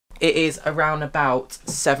It is around about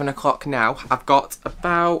 7 o'clock now. I've got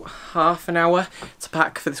about half an hour to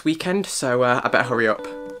pack for this weekend, so I better hurry up.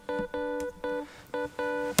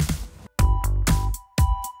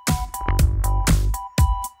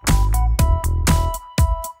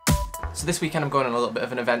 So this weekend I'm going on a little bit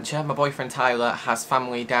of an adventure. My boyfriend Tyler has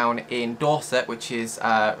family down in Dorset, which is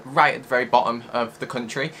right at the very bottom of the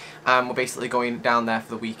country. We're basically going down there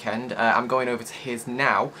for the weekend. I'm going over to his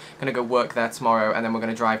now, going to go work there tomorrow, and then we're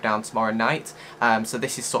going to drive down tomorrow night. So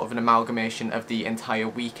this is sort of an amalgamation of the entire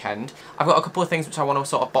weekend. I've got a couple of things which I want to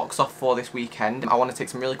sort of box off for this weekend. I want to take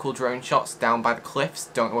some really cool drone shots down by the cliffs.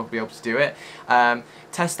 Don't know if we'll be able to do it.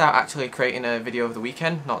 Test out actually creating a video of the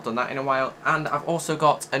weekend, not done that in a while, and I've also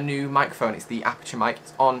got a new microphone. It's the Aperture mic.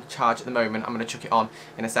 It's on charge at the moment. I'm going to chuck it on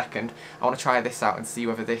in a second. I want to try this out and see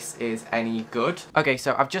whether this is any good. Okay,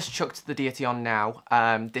 so I've just chucked the deity on now.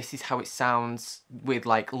 This is how it sounds with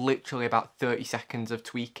like literally about 30 seconds of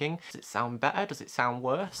tweaking. Does it sound better? Does it sound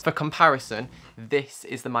worse? For comparison, this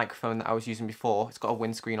is the microphone that I was using before. It's got a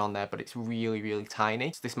windscreen on there, but it's really, really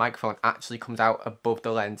tiny. So this microphone actually comes out above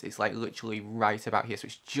the lens. It's like literally right about here. So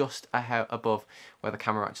it's just a hair above where the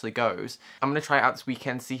camera actually goes. I'm going to try it out this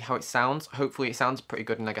weekend, see how it sounds. Hopefully it sounds pretty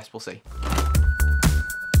good, and I guess we'll see.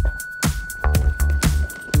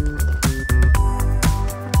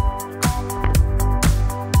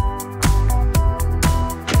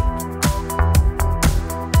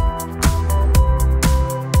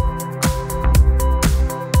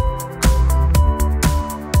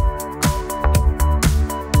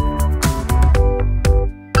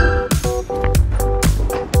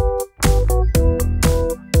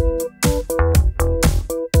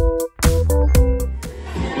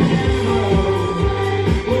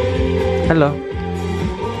 Hello.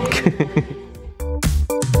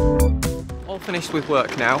 All finished with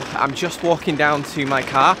work now. I'm just walking down to my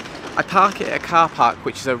car. I park it at a car park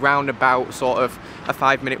which is around about sort of a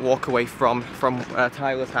 5-minute walk away from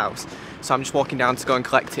Tyler's house. So I'm just walking down to go and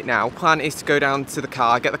collect it now. Plan is to go down to the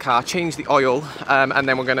car, get the car, change the oil, and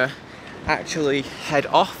then we're gonna actually head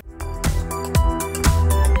off.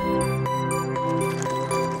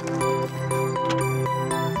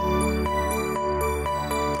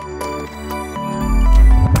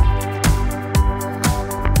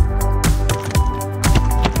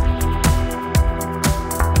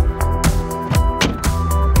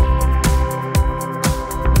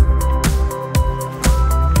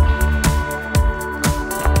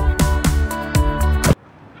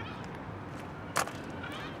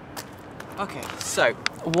 Okay, so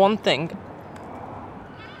one thing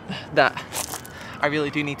that I really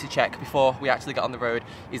do need to check before we actually get on the road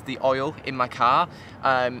is the oil in my car.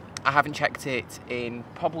 I haven't checked it in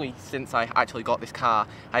probably since I actually got this car.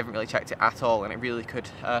 I haven't really checked it at all, and it really could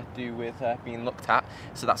do with being looked at.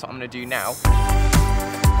 So that's what I'm going to do now.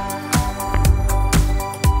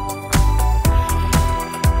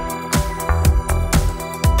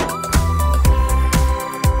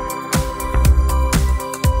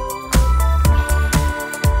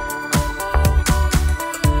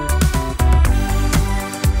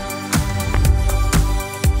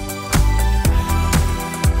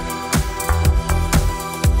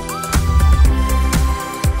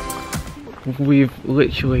 We've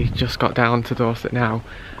literally just got down to Dorset now,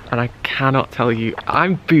 and I cannot tell you,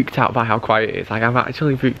 I'm booked out by how quiet it is. Like, I'm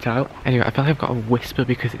actually booked out. Anyway, I feel like I've got to whisper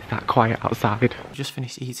because it's that quiet outside. Just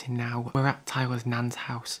finished eating now. We're at Tyler's nan's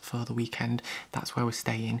house for the weekend. That's where we're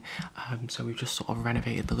staying. So we've just sort of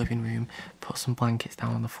renovated the living room, put some blankets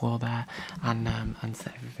down on the floor there, and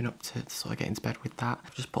set everything up to sort of get into bed with that.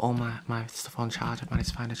 I've just put all my stuff on charge. I've managed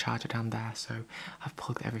to find a charger down there, so I've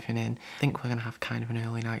plugged everything in. I think we're gonna have kind of an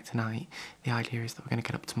early night tonight. The idea is that we're gonna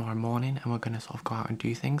get up tomorrow morning and we're gonna sort of go out and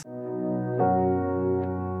do things.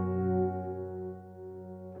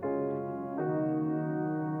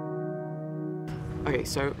 Okay,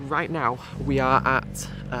 so right now we are at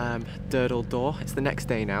Durdle Door. It's the next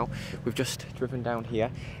day now. We've just driven down here.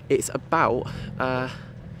 It's about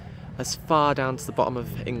as far down to the bottom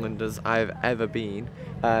of England as I've ever been.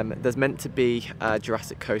 There's meant to be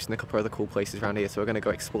Jurassic Coast and a couple of other cool places around here, so we're going to go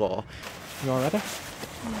explore. You all ready?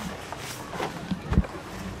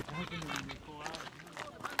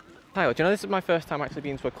 Tyler, do you know this is my first time actually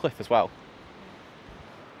being to a cliff as well?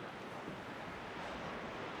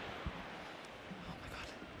 Oh my god.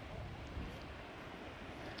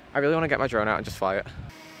 I really want to get my drone out and just fly it.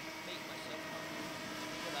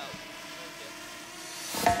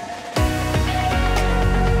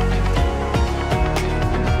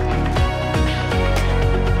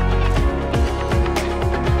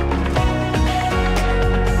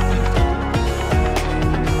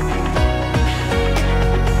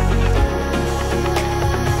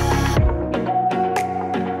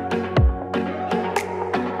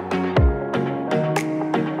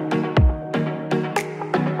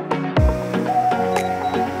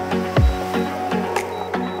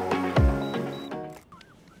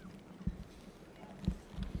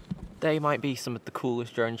 They might be some of the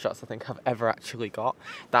coolest drone shots I think I've ever actually got.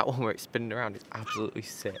 That one where it's spinning around is absolutely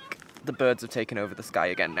sick. The birds have taken over the sky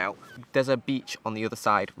again now. There's a beach on the other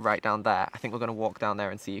side, right down there. I think we're gonna walk down there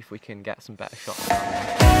and see if we can get some better shots.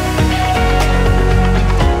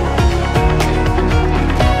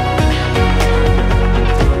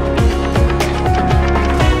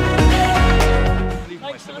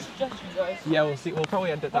 Thanks for the suggestion, guys. Yeah, we'll see. We'll probably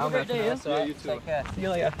end it down there. Day, So yeah, you too. Take care. See you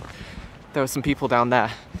later. There were some people down there,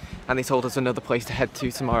 and they told us another place to head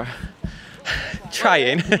to tomorrow.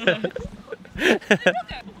 Trying. Do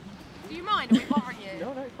you mind? Are we bothering you?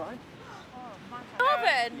 No, it's fine.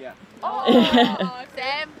 Oven? Yeah. Oh,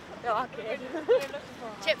 Sam. Okay.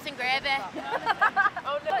 Chips and gravy.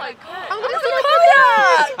 Oh no. I'm going to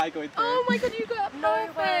Hi, going through. Oh my god, you got no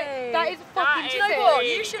way. That is fucking Do you know what?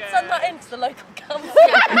 You should send that in to the local council.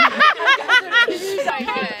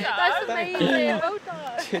 That's amazing. Well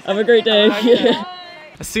done. Have a great day.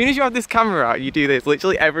 As soon as you have this camera out, you do this.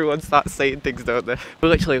 Literally everyone starts saying things, don't they?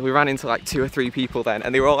 But we ran into like 2 or 3 people then,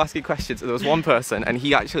 and they were all asking questions. And there was one person, and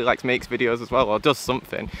he actually like makes videos as well, or does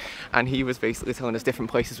something. And he was basically telling us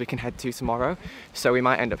different places we can head to tomorrow. So we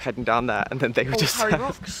might end up heading down there. And then they were just Harry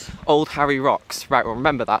Rocks. Old Harry Rocks. Right, well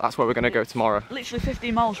remember that. That's where we're gonna go tomorrow. Literally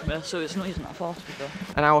 15 miles from here, so isn't that far to be fair.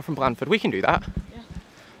 An hour from Blandford. We can do that. Yeah.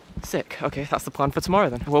 Sick. Okay, that's the plan for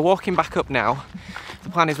tomorrow then. We're walking back up now. The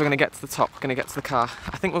plan is we're going to get to the top, we're going to get to the car.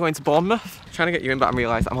 I think we're going to Bournemouth. I'm trying to get you in, but I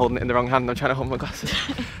realised I'm holding it in the wrong hand. I'm trying to hold my glasses.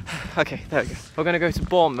 Okay, there we go. We're going to go to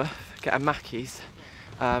Bournemouth, get a Mackey's,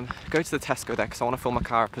 go to the Tesco there because I want to fill my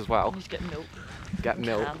car up as well. Just get milk. Get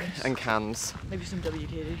milk cans. and cans. Maybe some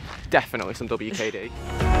WKD. Definitely some WKD.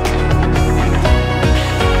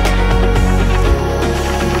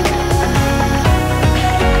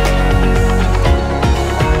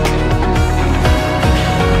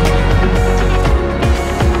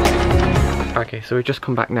 Okay, so we've just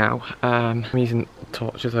come back now. I'm using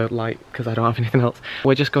torch as a light because I don't have anything else.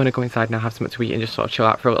 We're just going to go inside now, have something to eat and just sort of chill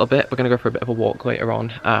out for a little bit. We're going to go for a bit of a walk later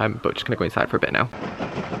on, but just going to go inside for a bit now.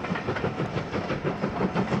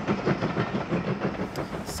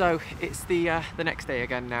 So it's the next day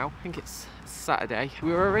again now. I think it's Saturday.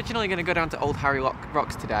 We were originally going to go down to Old Harry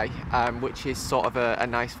Rocks today, which is sort of a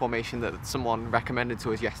nice formation that someone recommended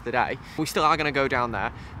to us yesterday. We still are going to go down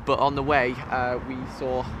there, but on the way we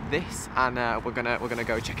saw this, and we're gonna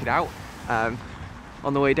go check it out.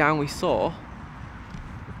 On the way down we saw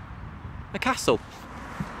a castle,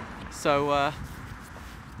 so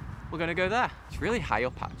we're gonna go there. It's really high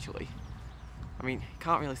up actually. I mean, you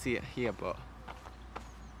can't really see it here, but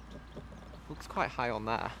it looks quite high on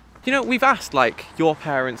there. You know, we've asked like your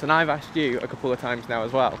parents, and I've asked you a couple of times now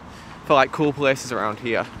as well, for like cool places around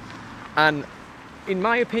here. And in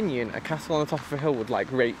my opinion, a castle on the top of a hill would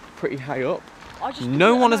like rate pretty high up.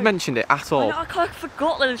 No one has mentioned it at all. I kind of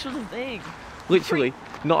forgot that this was a thing. Literally,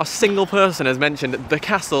 not a single person has mentioned the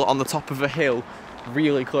castle on the top of a hill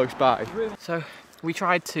really close by. So we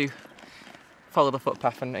tried to follow the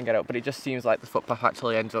footpath and get up, but it just seems like the footpath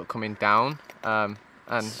actually ends up coming down. So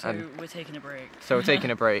we're taking a break. So we're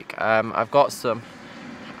taking a break. I've got some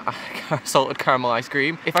salted caramel ice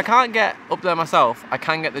cream. If I can't get up there myself, I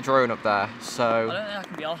can get the drone up there, so... I don't think I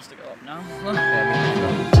can be asked to go up now.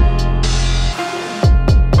 Yeah,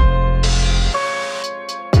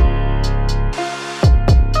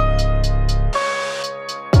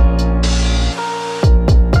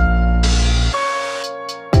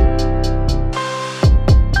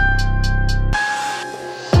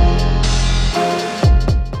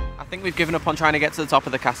 we've given up on trying to get to the top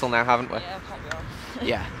of the castle now, haven't we? Yeah, can't be asked.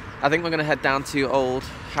 Yeah. I think we're going to head down to Old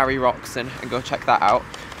Harry Rocks and go check that out.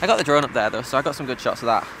 I got the drone up there though, so I got some good shots of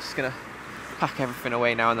that. Just going to pack everything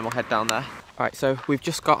away now and then we'll head down there. Alright, so we've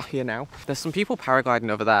just got here now. There's some people paragliding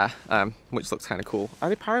over there, which looks kind of cool. Are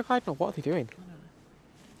they paragliding or what are they doing?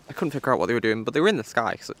 I couldn't figure out what they were doing, but they were in the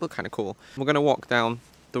sky, so it looked kind of cool. We're going to walk down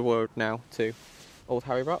the road now to Old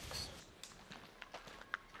Harry Rocks.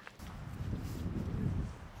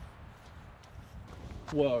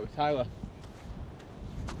 Whoa, Tyler.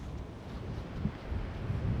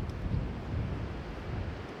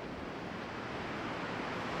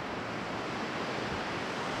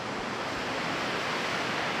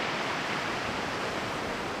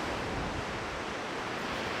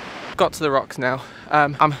 Got to the rocks now.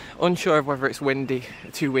 I'm unsure of whether it's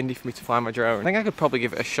too windy for me to fly my drone. I think I could probably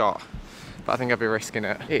give it a shot, but I think I'd be risking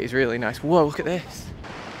it. It is really nice. Whoa, look at this.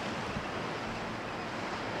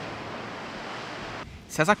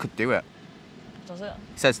 It says I could do it. Does it?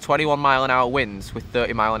 It says 21-mile-an-hour winds with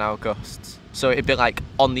 30-mile-an-hour gusts. So it'd be like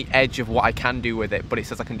on the edge of what I can do with it, but it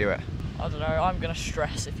says I can do it. I don't know, I'm gonna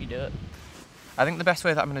stress if you do it. I think the best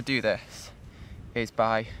way that I'm gonna do this is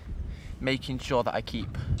by making sure that I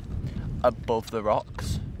keep above the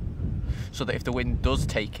rocks, so that if the wind does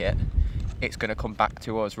take it, it's going to come back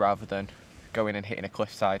to us rather than going and hitting a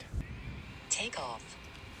cliffside. Take off.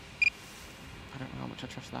 I don't know how much I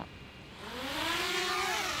trust that.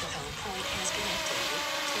 The home point has been activated.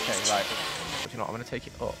 Please Okay, check right. it out. But you know what, I'm going to take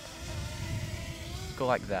it up. Go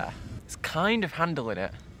like there. It's kind of handling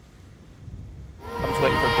it. I'm just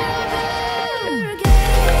waiting for a big wave to take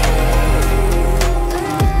it.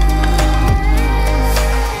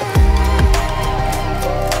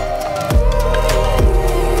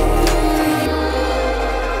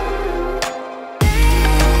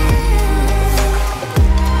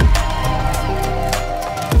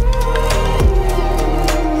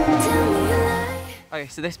 Okay,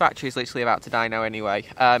 so this battery is literally about to die now anyway.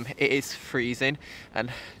 It is freezing and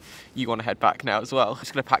you want to head back now as well. I'm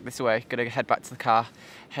just going to pack this away, going to head back to the car,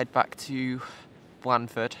 head back to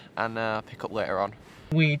Blandford and pick up later on.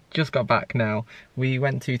 We just got back now. We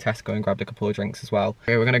went to Tesco and grabbed a couple of drinks as well.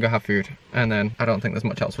 Okay, we're going to go have food and then I don't think there's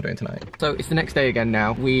much else we're doing tonight. So it's the next day again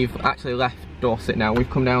now. We've actually left Dorset now. We've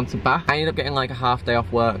come down to Bath. I ended up getting like a half day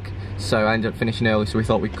off work, so I ended up finishing early, so we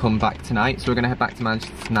thought we'd come back tonight. So we're going to head back to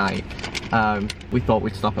Manchester tonight. We thought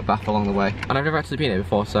we'd stop at Bath along the way. And I've never actually been here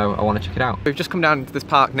before, so I want to check it out. We've just come down to this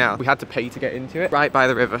park now. We had to pay to get into it, right by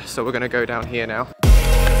the river, so we're going to go down here now.